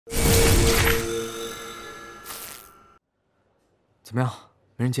怎么样？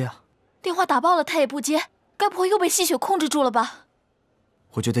没人接啊？电话打爆了，他也不接，该不会又被吸血控制住了吧？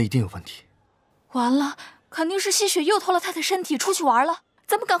我觉得一定有问题。完了，肯定是吸血又偷了他的身体出去玩了。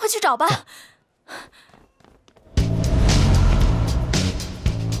咱们赶快去找吧。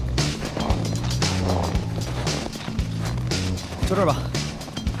就这儿吧。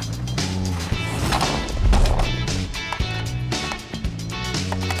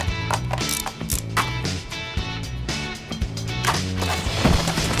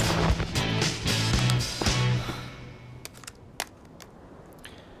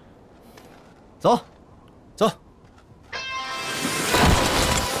 走，走。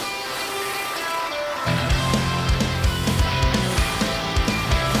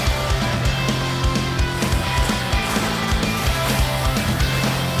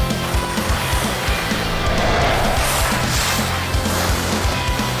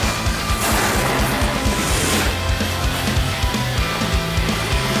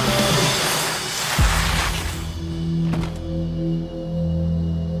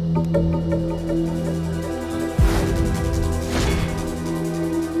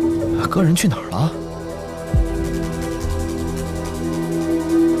哥人去哪儿了？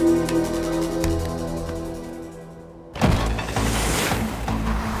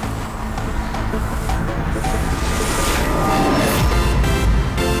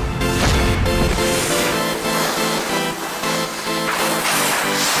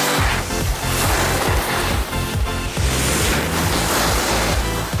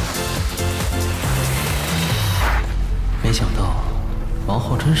没想到。 王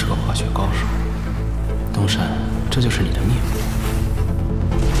浩真是个化学高手，东山，这就是你的命。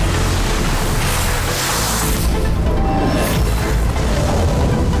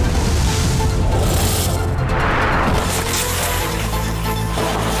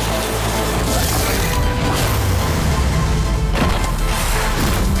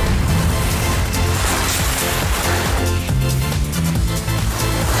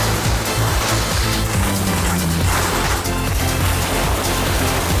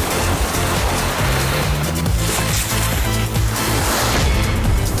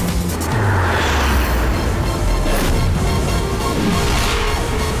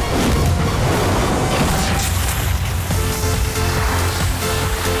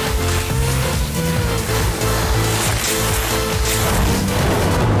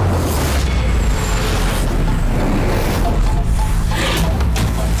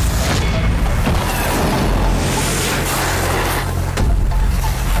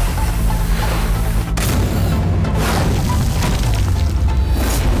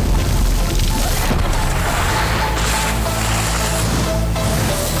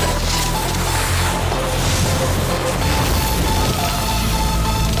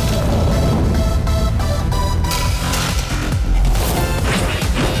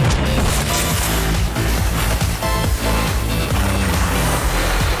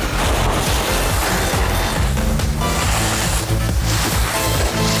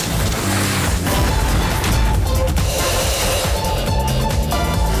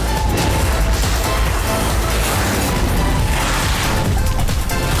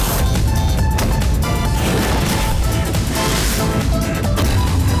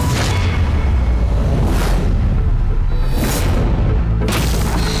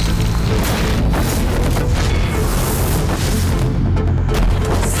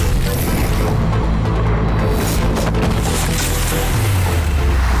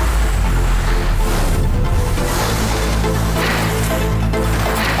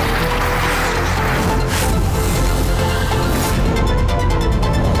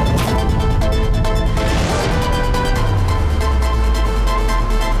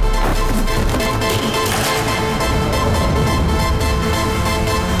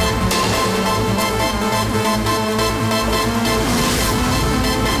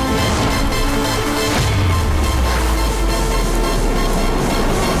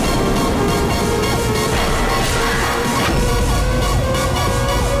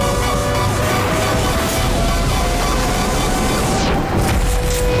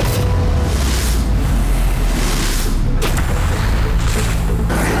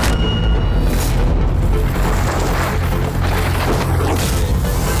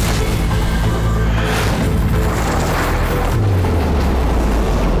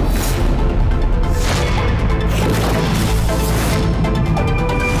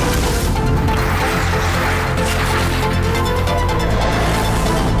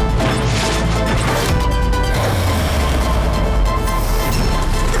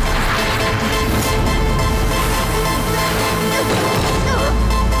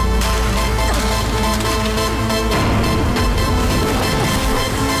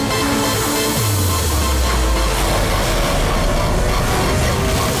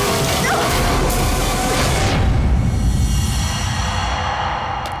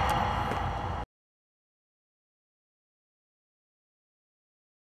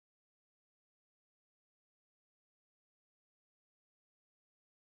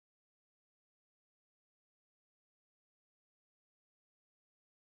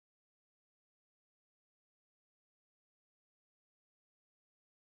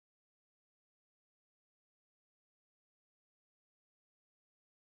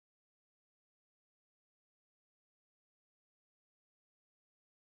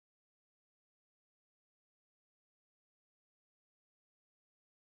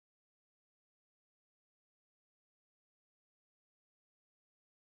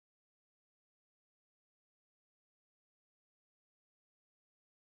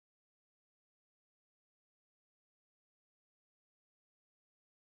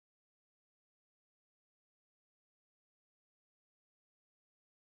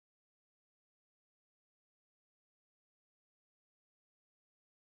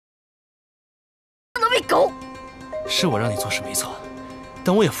狗！是我让你做事没错，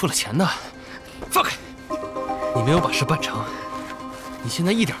但我也付了钱的。放开！你没有把事办成，你现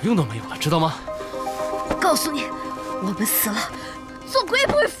在一点用都没有了，知道吗？我告诉你，我们死了，做鬼也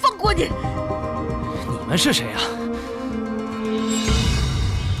不会放过你。你们是谁呀？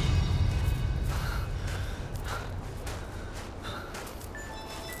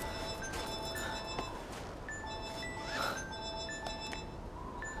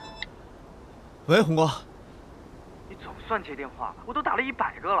喂，红光。你总算接电话，我都打了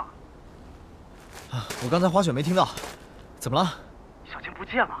100个了。我刚才滑雪没听到，怎么了？小晴不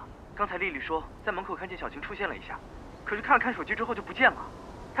见了。刚才丽丽说在门口看见小晴出现了一下，可是看了看手机之后就不见了。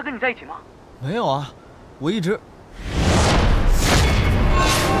她跟你在一起吗？没有啊，我一直。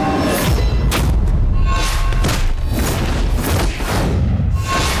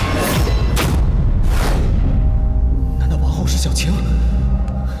难道王后是小晴？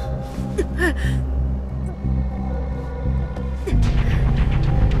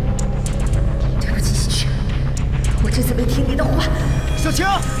对不起，西雪，我这次没听你的话。小晴，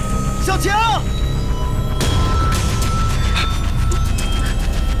小晴！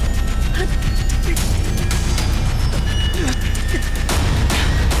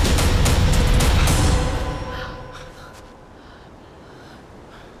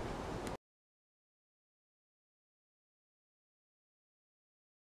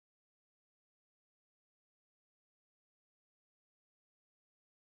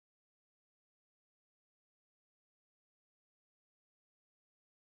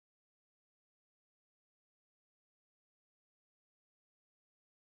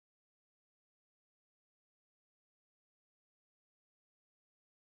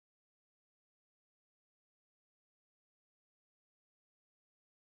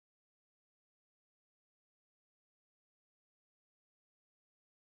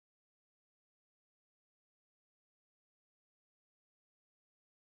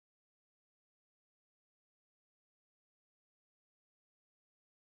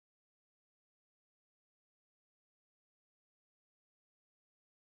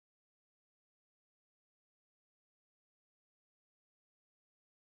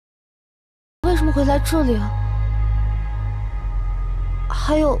为什么会来这里啊？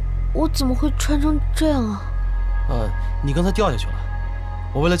还有，我怎么会穿成这样啊？你刚才掉下去了，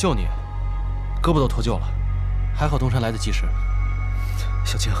我为了救你，胳膊都脱臼了，还好东山来得及时。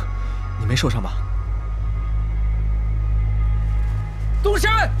小晴，你没受伤吧？东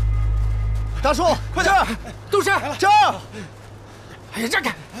山，大叔，快点！东山，这儿！哎呀，让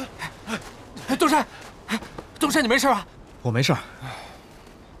开！东山，东山，你没事吧？我没事儿。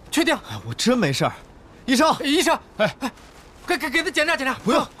确定？我真没事儿。医生，医生，快给他检查检查。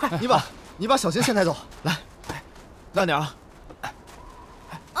不用，快，你把小晴先带走。来，慢点啊。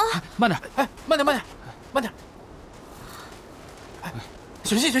慢点，慢点。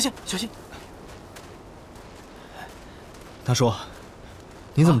小心。大叔，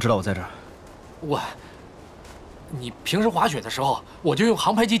你怎么知道我在这儿？你平时滑雪的时候，我就用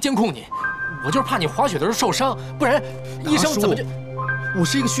航拍机监控你，我就是怕你滑雪的时候受伤，不然医生怎么就……我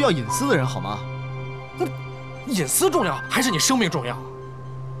是一个需要隐私的人，好吗？隐私重要还是你生命重要？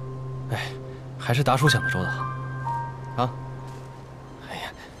哎，还是达叔想的周到。啊！哎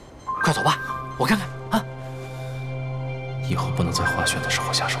呀，快走吧，我看看啊。以后不能在滑雪的时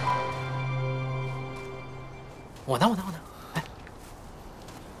候下手了。我拿。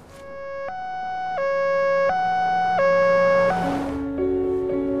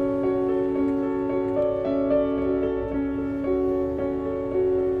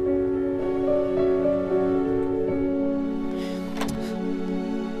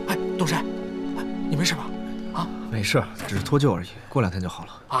哎，东山，你没事吧？啊，没事，只是脱臼而已，过2天就好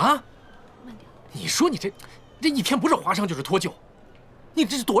了。啊？你说你这一天不是划伤就是脱臼，你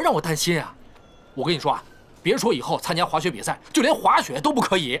这是多让我担心啊！我跟你说啊，别说以后参加滑雪比赛，就连滑雪都不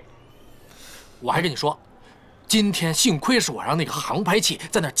可以。我还跟你说，今天幸亏是我让那个航拍器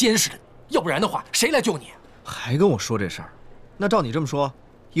在那儿监视着你，要不然的话，谁来救你？还跟我说这事儿？那照你这么说，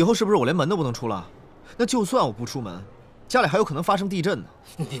以后是不是我连门都不能出了？那就算我不出门，家里还有可能发生地震呢。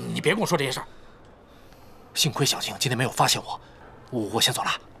你别跟我说这些事儿。幸亏小晴今天没有发现我先走了。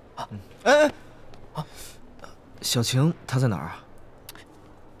啊，哎，小晴她在哪儿啊？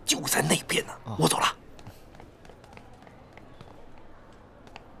就在那边呢。我走了。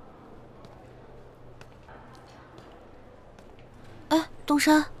哎，东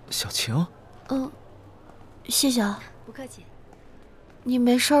山。小晴。谢谢啊。不客气。你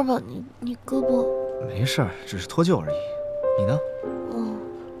没事吧？你胳膊？没事，只是脱臼而已。你呢？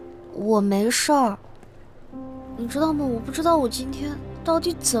我没事儿。你知道吗？我不知道我今天到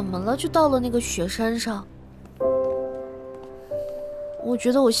底怎么了？就到了那个雪山上。我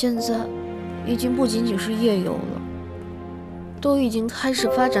觉得我现在已经不仅仅是夜游了，都已经开始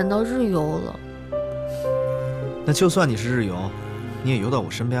发展到日游了。那就算你是日游，你也游到我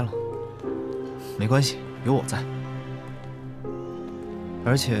身边了。没关系，有我在。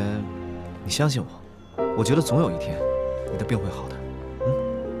而且，你相信我，我觉得总有一天，你的病会好的。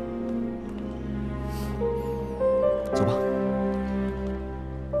走吧。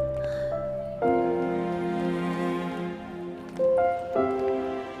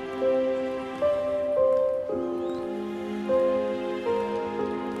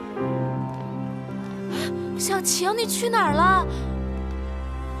小晴，你去哪儿了？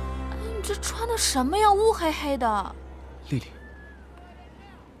你这穿的什么呀？乌黑黑的。丽丽，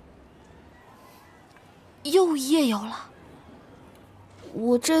又夜游了。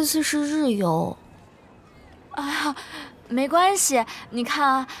我这次是日游。哎呀，没关系。你看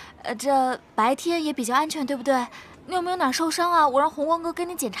啊，这白天也比较安全，对不对？你有没有哪受伤啊？我让红光哥给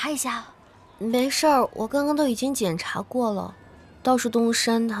你检查一下。没事儿，我刚刚都已经检查过了。倒是东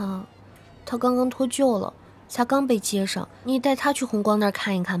山他刚刚脱臼了，才刚被接上。你带他去红光那儿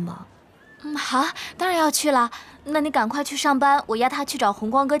看一看吧。好，当然要去了。那你赶快去上班，我押他去找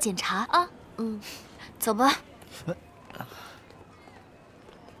红光哥检查啊。走吧。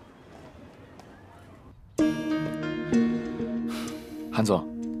韩总，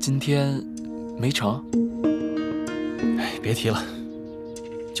今天没成？哎，别提了，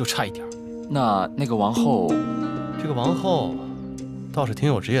就差一点。那个王后，这个王后倒是挺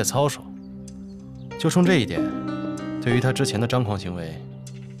有职业操守，就冲这一点，对于她之前的张狂行为，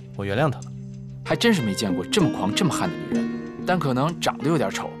我原谅她了。还真是没见过这么狂这么悍的女人，但可能长得有点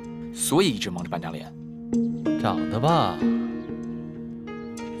丑，所以一直忙着半张脸。长得吧，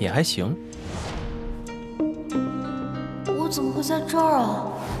也还行。我怎么会在这儿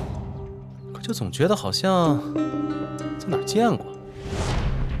啊？可就总觉得好像在哪儿见过。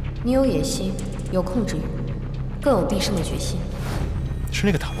你有野心，有控制欲，更有毕生的决心。是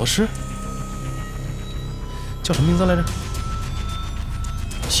那个塔罗师，叫什么名字来着？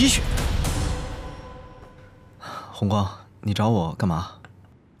吸血。红光，你找我干嘛？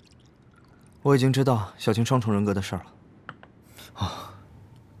我已经知道小晴双重人格的事儿了。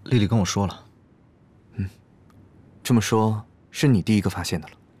丽丽跟我说了。这么说，是你第一个发现的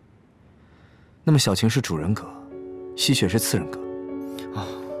了。那么小晴是主人格，吸血是次人格。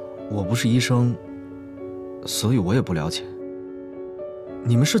我不是医生，所以我也不了解。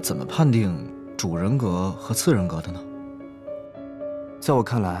你们是怎么判定主人格和次人格的呢？在我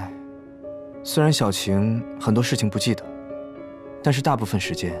看来，虽然小晴很多事情不记得，但是大部分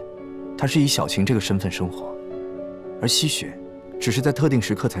时间，她是以小晴这个身份生活，而吸血只是在特定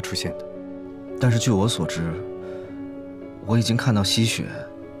时刻才出现的。但是据我所知，我已经看到吸血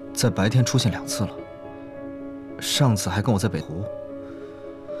在白天出现2次了，上次还跟我在北湖。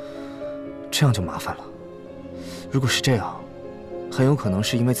这样就麻烦了。如果是这样，很有可能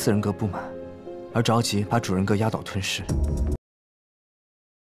是因为次人格不满，而着急把主人格压倒吞噬。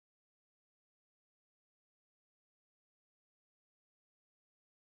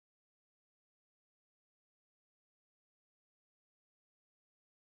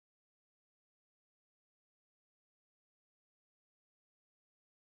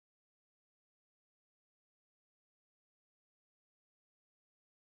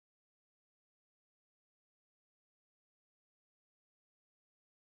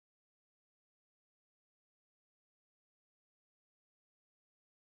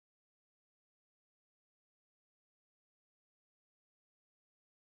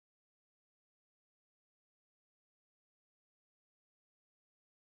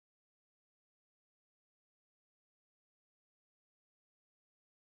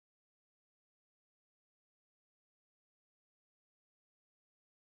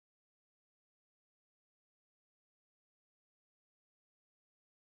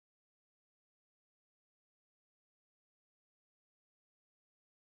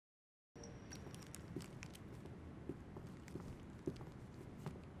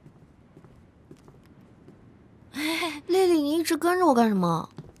丽丽，你一直跟着我干什么？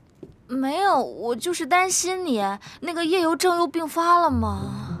没有，我就是担心你那个夜游症又并发了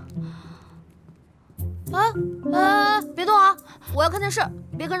嘛。别动啊！我要看电视，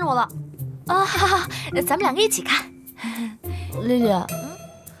别跟着我了。好，咱们2个一起看。丽丽，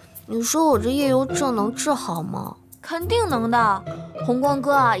你说我这夜游症能治好吗？肯定能的，红光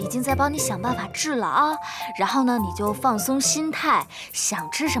哥已经在帮你想办法治了啊。然后呢，你就放松心态，想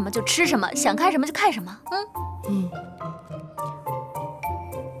吃什么就吃什么，想看什么就看什么。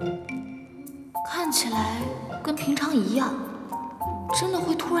看起来跟平常一样。真的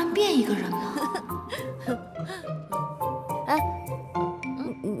会突然变一个人吗？哎，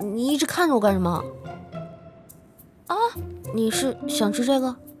你一直看着我干什么？啊？你是想吃这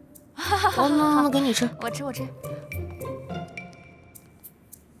个？那给你吃。我吃。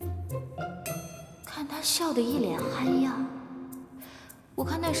看他笑得一脸憨样，我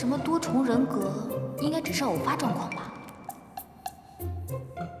看那什么多重人格，应该只是偶发状况吧。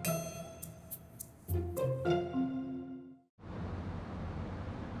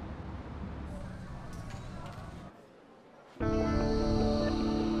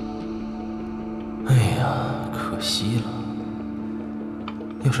哎呀，可惜了。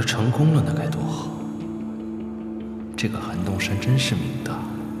要是成功了，那该多好！这个韩东山真是命大。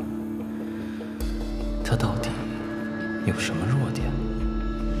他到底有什么弱点？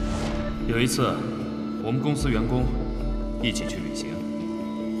有一次，我们公司员工一起去旅行，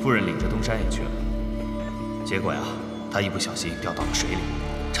夫人领着东山也去了。结果呀，他一不小心掉到了水里，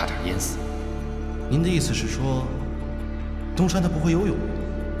差点淹死。您的意思是说，东山他不会游泳？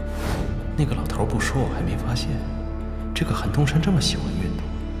那个老头不说，我还没发现，这个韩东山这么喜欢运动，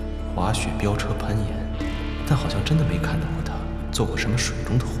滑雪、飙车、攀岩，但好像真的没看到过他做过什么水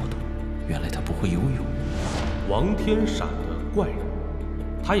中的活动。原来他不会游泳。王天闪的怪人，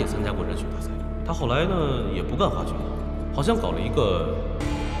他也参加过人选大赛。他后来呢，也不干滑雪了，好像搞了一个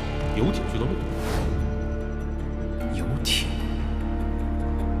游艇俱乐部。游艇？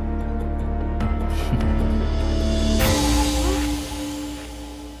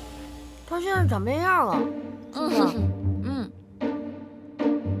他现在长变样了。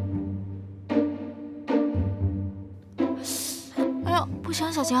哎呀，不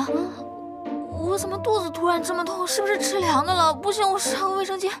行，小晴，我怎么肚子突然这么痛？是不是吃凉的了？不行，我上个卫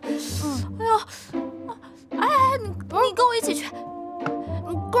生间。哎呀，你跟我一起去。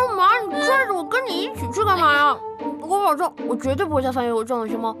你干嘛？你拽着我跟你一起去干嘛呀？我保证，我绝对不会再犯忧郁症了，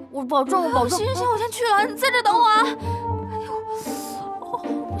行吗？我保证，我保证。行，我先去了，你在这等我啊。哎呦，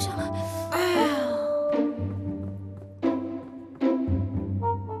不行了。哎呀。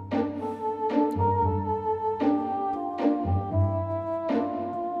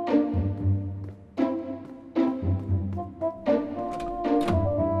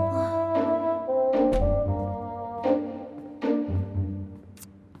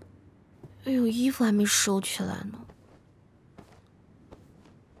哎呦，衣服还没收起来呢。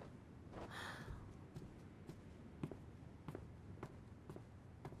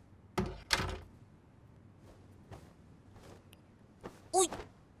喂，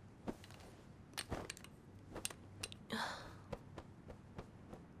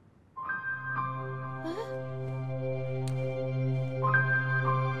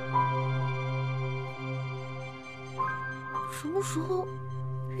什么时候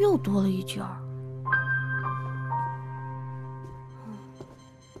又多了一件儿？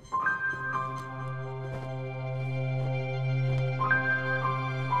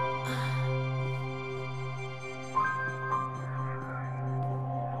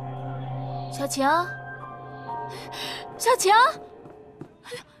小晴，小晴，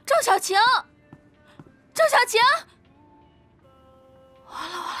赵小晴，赵小晴，完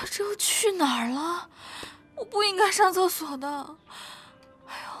了，这又去哪儿了？我不应该上厕所的。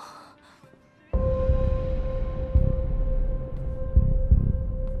哎呦！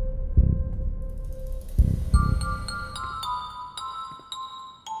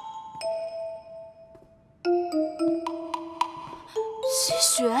西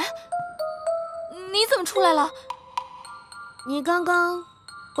雪，你怎么出来了？你刚刚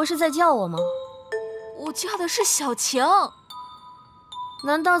不是在叫我吗？我叫的是小晴。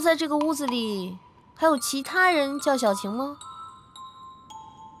难道在这个屋子里还有其他人叫小晴吗？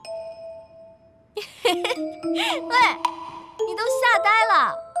喂，你都吓呆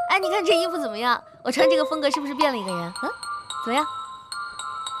了！哎，你看这衣服怎么样？我穿这个风格是不是变了一个人？怎么样？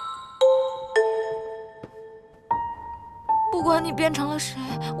不管你变成了谁，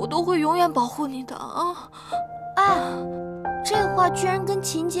我都会永远保护你的啊！哎，这话居然跟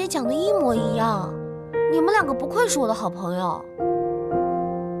秦姐讲的一模一样，你们两个不愧是我的好朋友。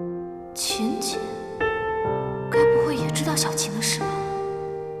秦姐，该不会也知道小晴的事吧？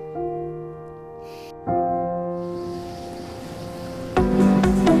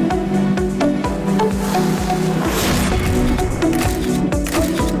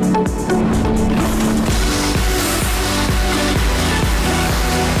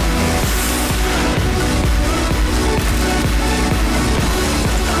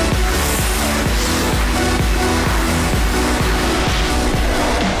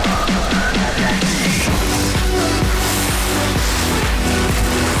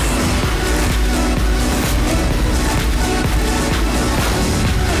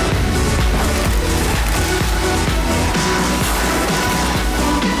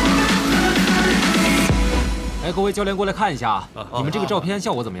位教练过来看一下，你们这个照片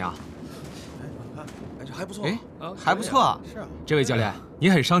效果怎么样？还不错。哎，还不错啊。是啊。这位教练，你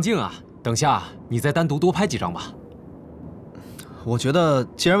很上镜啊。等下你再单独多拍几张吧。我觉得，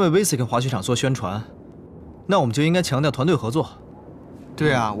既然为威斯跟滑雪场做宣传，那我们就应该强调团队合作。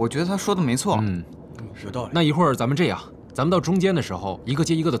对啊，我觉得他说的没错。有道理。那一会儿咱们这样，咱们到中间的时候，一个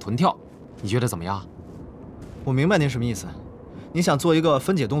接一个的臀跳，你觉得怎么样？我明白您什么意思，你想做一个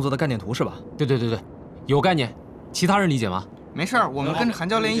分解动作的概念图是吧？对，有概念。其他人理解吗？没事儿，我们跟着韩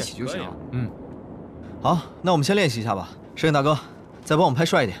教练一起就行。好，那我们先练习一下吧。摄影大哥，再帮我们拍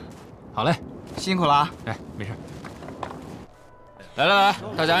帅一点。好嘞，辛苦了啊！哎，没事。来，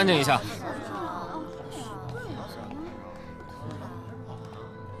大家安静一下。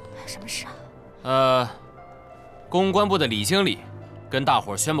什么事啊？公关部的李经理跟大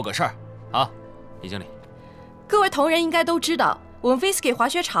伙儿宣布个事儿啊，李经理。各位同仁应该都知道，我们 Whisky 滑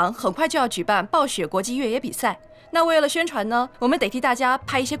雪场很快就要举办暴雪国际越野比赛。那为了宣传呢，我们得替大家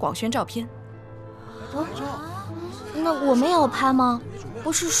拍一些广宣照片。那我们也要拍吗？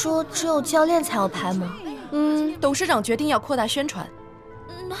不是说只有教练才要拍吗？董事长决定要扩大宣传。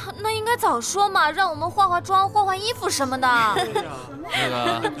那应该早说嘛，让我们化化妆、换换衣服什么的。那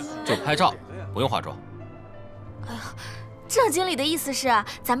个就拍照，不用化妆。哎呀，郑经理的意思是，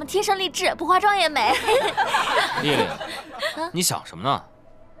咱们天生丽质，不化妆也美。丽丽，你想什么呢？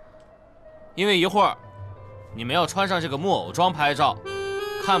因为一会儿你们要穿上这个木偶装拍照，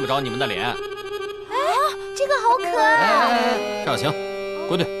看不着你们的脸。这个好可爱。赵晴，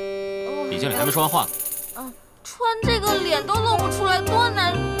归队。李经理还没说完话呢。穿这个脸都露不出来，多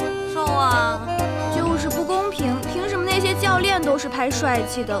难受啊！就是不公平，凭什么那些教练都是拍帅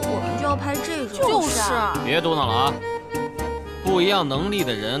气的，我们就要拍这种？就是。别嘟囔了啊！不一样能力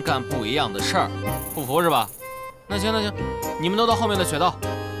的人干不一样的事儿，不服是吧？那行，你们都到后面的雪道，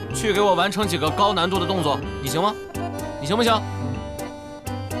去给我完成几个高难度的动作，你行吗？你行不行？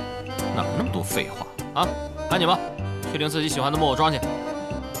哪那么多废话啊！赶紧吧，去领自己喜欢的木偶装去。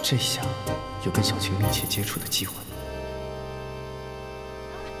这下有跟小晴密切接触的机会。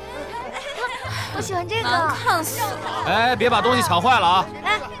我喜欢这个，看死了！哎，别把东西抢坏了啊！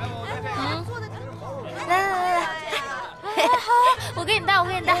来，好，我给你带。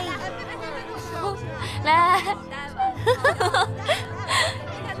来，来，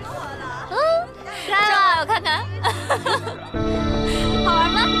我看看，好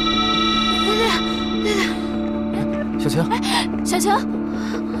玩吗？对，小晴，小晴，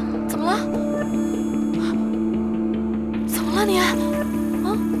怎么了？怎么了你？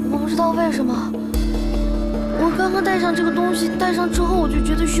我不知道为什么，我刚刚戴上这个东西，戴上之后我就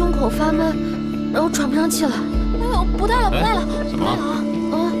觉得胸口发闷，然后喘不上气来。哎呦，不戴了，怎么了？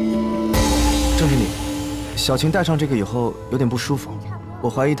郑经理，小晴戴上这个以后有点不舒服，我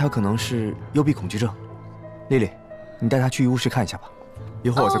怀疑她可能是幽闭恐惧症。丽丽，你带她去医务室看一下吧，一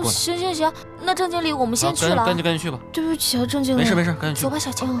会儿我再过来。行，那郑经理，我们先去了。赶紧去吧。对不起啊，郑经理。没事，赶紧去。走吧，小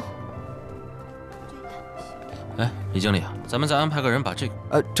晴。哎，李经理啊，咱们再安排个人把这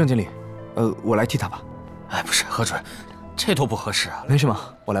个……郑经理，我来替他吧。哎，不是，何主任，这多不合适啊。没事嘛，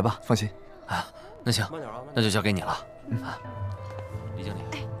我来吧，放心。啊，那行，那就交给你了。李经理，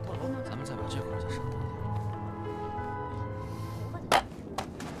咱们再把这块再上。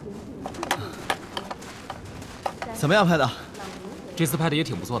怎么样拍的？这次拍的也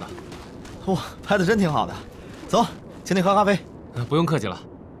挺不错的。哇，拍的真挺好的。走，请你喝咖啡。不用客气了，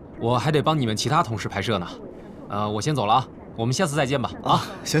我还得帮你们其他同事拍摄呢。我先走了啊，我们下次再见吧。啊，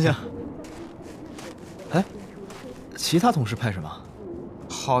行。哎，其他同事拍什么？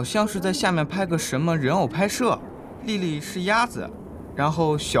好像是在下面拍个什么人偶拍摄。丽丽是鸭子，然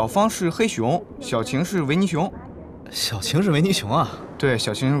后小芳是黑熊，小晴是维尼熊。小晴是维尼熊啊？对，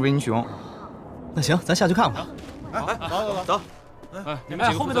小晴是维尼熊。那行，咱下去看看。走。哎，你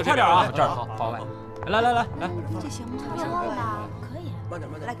们后面都快点啊！这儿好，来。这行吗？别忘了，可以。慢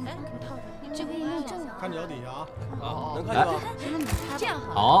点。来，给你套上。这个也没有正看脚底下啊。好，能看见吗？那你拍这样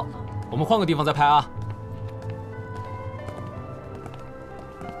好。我们换个地方再拍啊。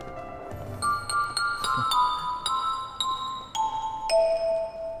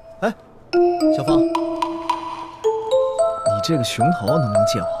哎，小芳，你这个熊头能不能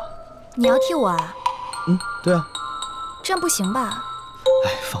借我？你要替我啊？对啊。这样不行吧？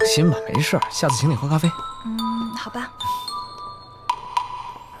哎，放心吧，没事儿，下次请你喝咖啡。好吧。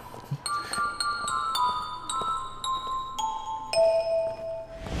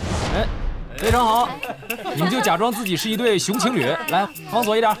哎，非常好，你们就假装自己是一对熊情侣，来，往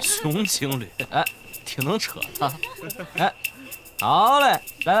左一点。熊情侣，哎，挺能扯的。哎，好嘞，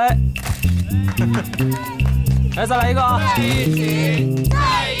来，再来一个啊！在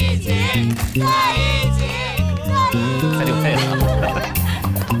一起。太顶配了。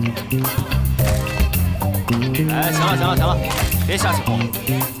哎，行了行了行了，别瞎起哄。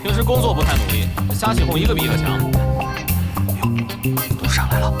平时工作不太努力，瞎起哄一个比一个强。董事长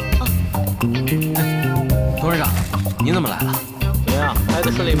来了。哎，董事长，您怎么来了？怎么样，拍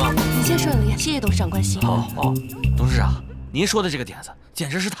的顺利吗？一切顺利，谢谢董事长关心。好，董事长，您说的这个点子简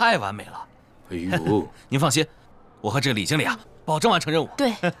直是太完美了。哎呦，您放心，我和这个李经理啊，保证完成任务。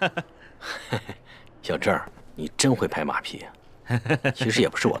对。小郑，你真会拍马屁啊！其实也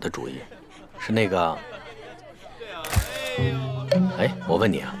不是我的主意，是那个……哎，我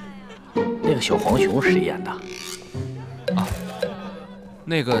问你啊，那个小黄熊是谁演的？啊，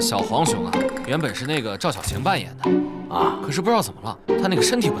那个小黄熊啊，原本是那个赵小晴扮演的啊，可是不知道怎么了，他那个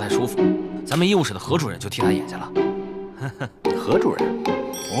身体不太舒服，咱们医务室的何主任就替他演去了。何主任？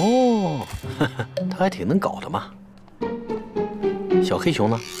哦，他还挺能搞的嘛。小黑熊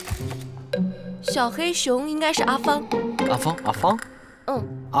呢？小黑熊应该是阿芳。阿芳？阿芳？嗯。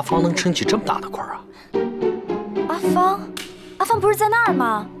阿芳能撑起这么大的块啊？阿芳不是在那儿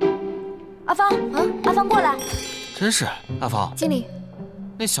吗？阿芳，阿芳过来。真是，阿芳。经理，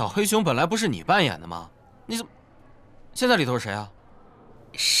那小黑熊本来不是你扮演的吗？你怎么现在里头是谁啊？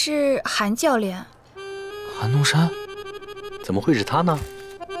是韩教练。韩东山？怎么会是他呢？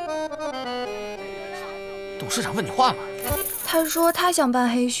董事长问你话吗？他说他想扮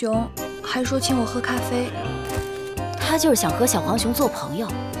黑熊，还说请我喝咖啡。他就是想和小黄熊做朋友。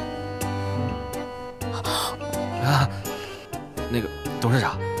啊，那个董事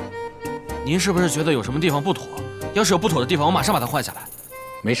长，您是不是觉得有什么地方不妥？要是有不妥的地方，我马上把它换下来。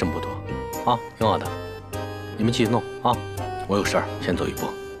没什么不妥，啊，挺好的，你们继续弄啊，我有事儿，先走一步。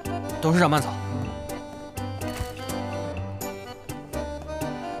董事长慢走。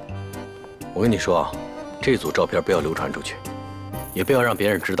我跟你说，这组照片不要流传出去，也不要让别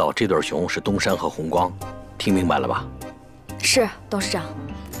人知道这对熊是东山和红光，听明白了吧？是，董事长。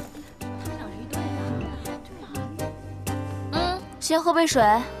先喝杯水。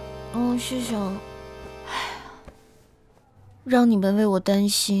谢谢。让你们为我担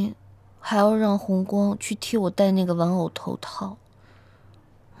心，还要让红光去替我戴那个玩偶头套，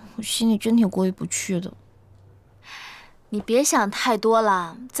我心里真挺过意不去的。你别想太多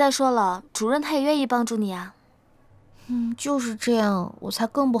了。再说了，主任他也愿意帮助你啊。就是这样，我才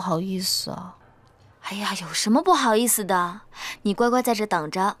更不好意思啊。哎呀，有什么不好意思的？你乖乖在这等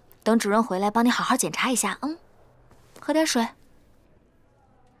着，等主任回来帮你好好检查一下。喝点水。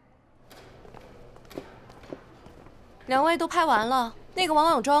两位都拍完了，那个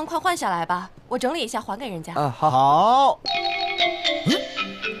王泳装快换下来吧，我整理一下还给人家。好。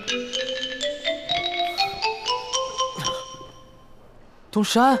东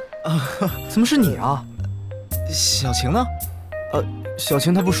山，怎么是你啊？小晴呢？小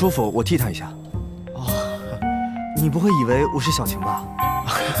晴她不舒服，我替她一下。哦，你不会以为我是小晴吧？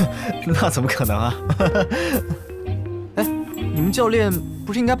那怎么可能啊？哎，你们教练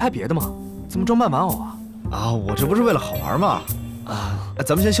不是应该拍别的吗？怎么装扮玩偶啊？我这不是为了好玩吗？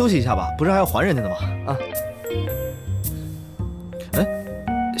咱们先休息一下吧，不是还要还人家的吗？哎，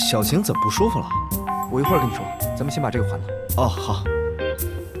小晴怎么不舒服了？我一会儿跟你说，咱们先把这个还了。哦，好。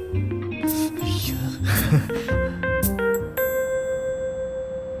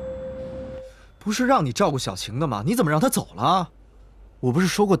不是让你照顾小晴的吗？你怎么让她走了？我不是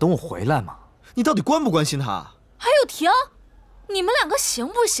说过等我回来吗？你到底关不关心她？还有停！你们两个行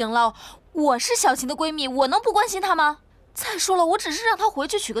不行了？我是小晴的闺蜜，我能不关心她吗？再说了，我只是让她回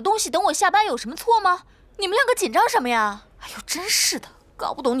去取个东西，等我下班有什么错吗？你们两个紧张什么呀？哎呦，真是的，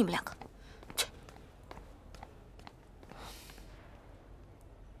搞不懂你们两个。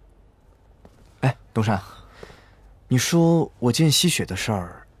哎，东山，你说我见西雪的事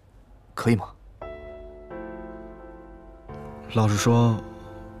儿，可以吗？老实说，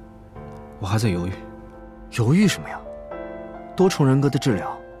我还在犹豫。犹豫什么呀？多重人格的治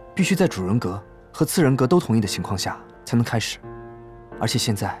疗必须在主人格和次人格都同意的情况下才能开始，而且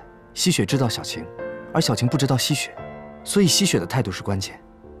现在西雪知道小晴，而小晴不知道西雪，所以西雪的态度是关键。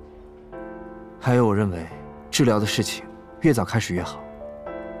还有，我认为治疗的事情越早开始越好。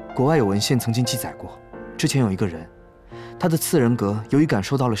国外有文献曾经记载过，之前有一个人，他的次人格由于感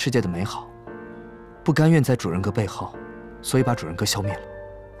受到了世界的美好，不甘愿在主人格背后，所以把主人格消灭了。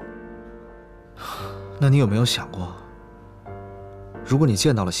那你有没有想过，如果你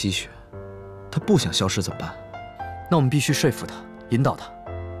见到了西雪，她不想消失怎么办？那我们必须说服她，引导她，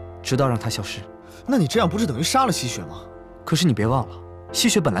直到让她消失。那你这样不是等于杀了西雪吗？可是你别忘了，西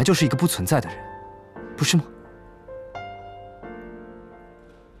雪本来就是一个不存在的人，不是吗？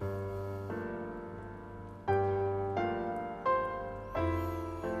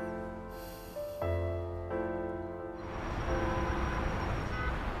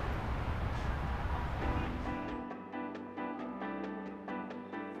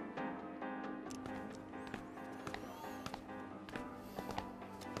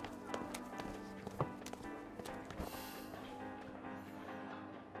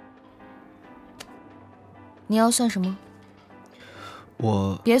你要算什么？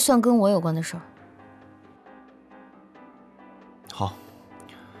我别算跟我有关的事儿。好，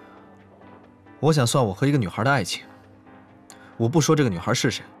我想算我和一个女孩的爱情。我不说这个女孩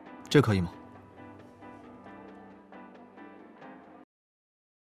是谁，这可以吗？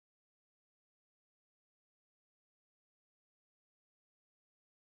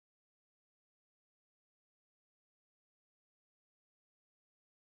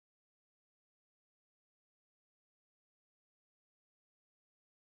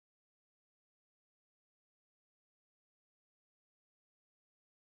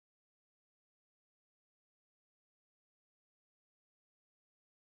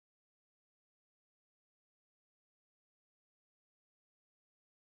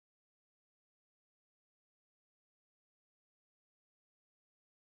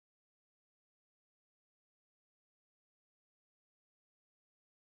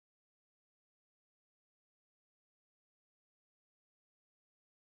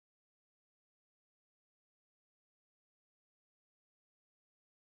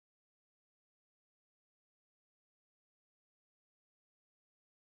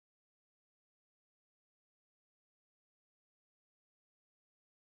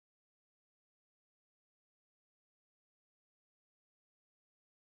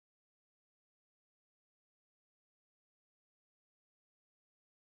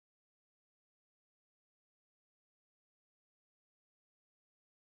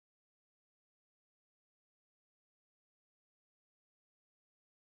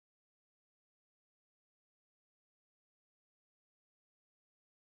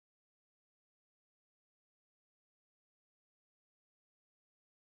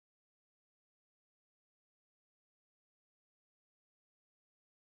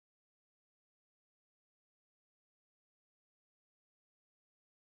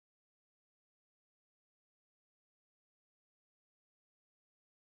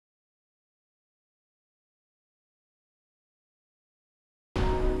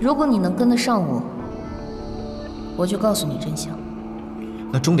如果你能跟得上我，我就告诉你真相。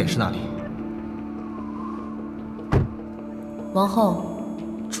那终点是哪里？王后，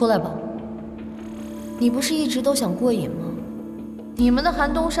出来吧。你不是一直都想过瘾吗？你们的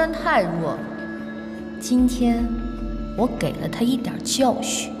寒冬山太弱了，今天我给了他一点教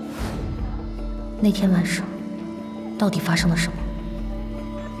训。那天晚上，到底发生了什么？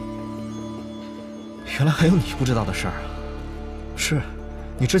原来还有你不知道的事儿啊！是。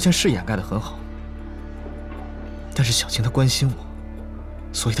你之前是掩盖得很好，但是小晴她关心我，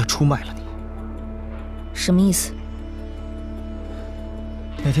所以她出卖了你。什么意思？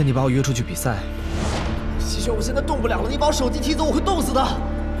那天你把我约出去比赛，西萱，我现在动不了了，你把我手机提走，我会冻死的。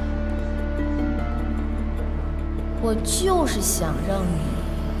我就是想让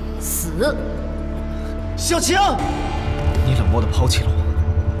你死。小晴，你冷漠地抛弃了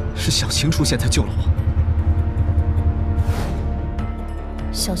我，是小晴出现才救了我。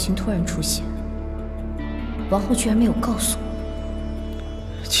小晴突然出现，王后居然没有告诉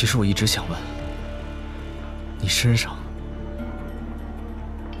我。其实我一直想问，你身上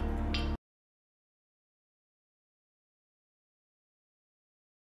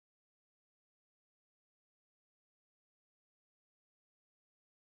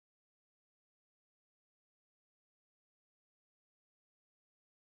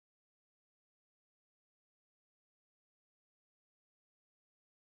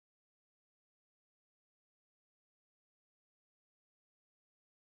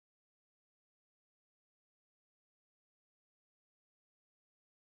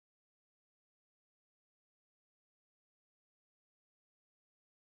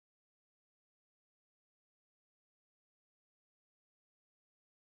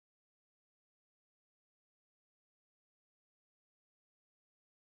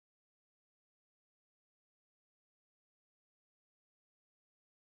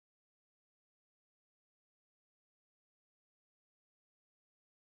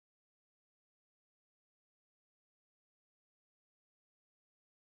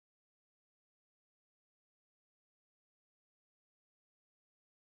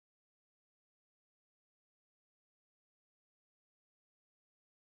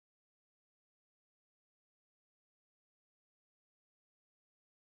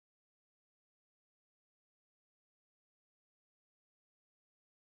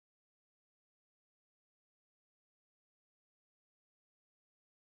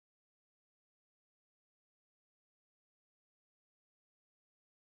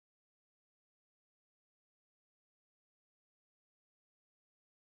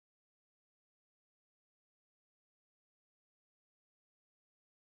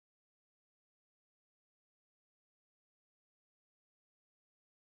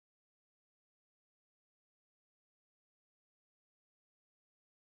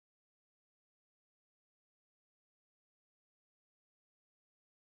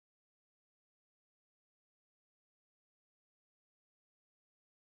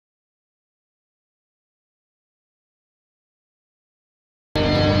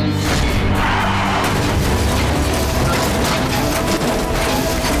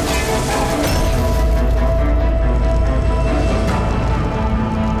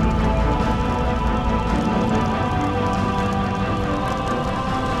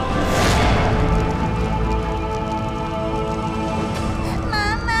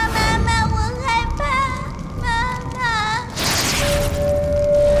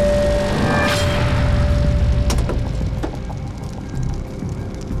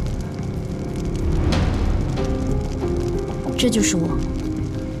这就是我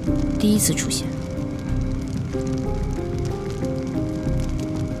第一次出现。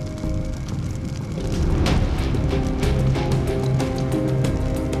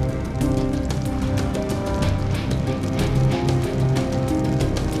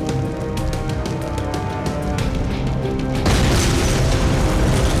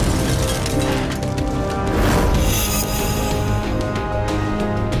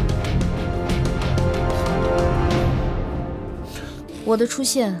我的出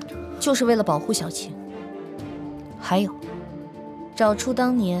现就是为了保护小晴，还有找出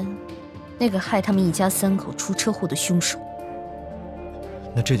当年那个害他们一家3口出车祸的凶手。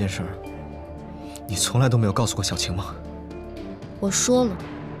那这件事儿，你从来都没有告诉过小晴吗？我说了，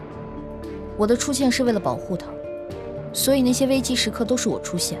我的出现是为了保护她，所以那些危机时刻都是我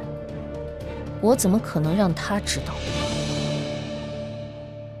出现。我怎么可能让她知道？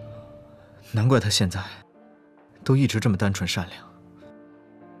难怪她现在都一直这么单纯善良。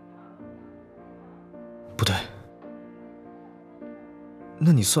不对，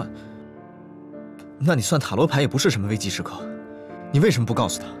那你算塔罗牌也不是什么危机时刻，你为什么不告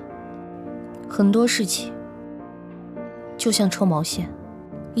诉他？很多事情就像抽毛线，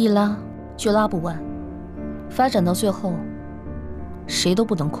一拉就拉不完，发展到最后，谁都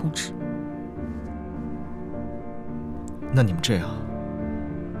不能控制。那你们这样，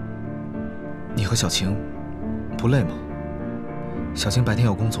你和小晴不累吗？小晴白天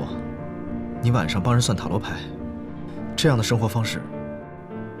要工作，你晚上帮人算塔罗牌，这样的生活方式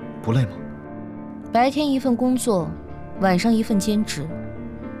不累吗？白天一份工作，晚上一份兼职，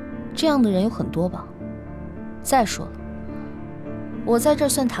这样的人有很多吧。再说了，我在这儿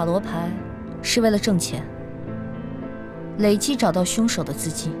算塔罗牌是为了挣钱，累积找到凶手的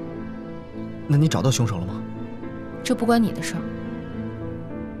资金。那你找到凶手了吗？这不关你的事儿。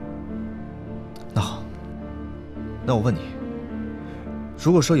那好，那我问你，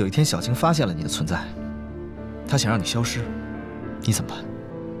如果说有一天小晴发现了你的存在，她想让你消失，你怎么办？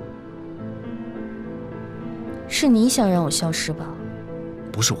是你想让我消失吧？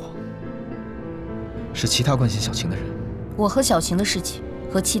不是我，是其他关心小晴的人。我和小晴的事情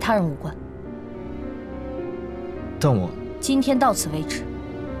和其他人无关。但我今天到此为止。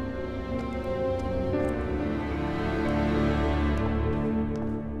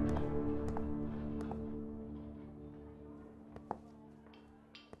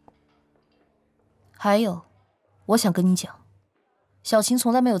还有，我想跟你讲，小晴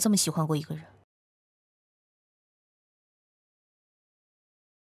从来没有这么喜欢过一个人。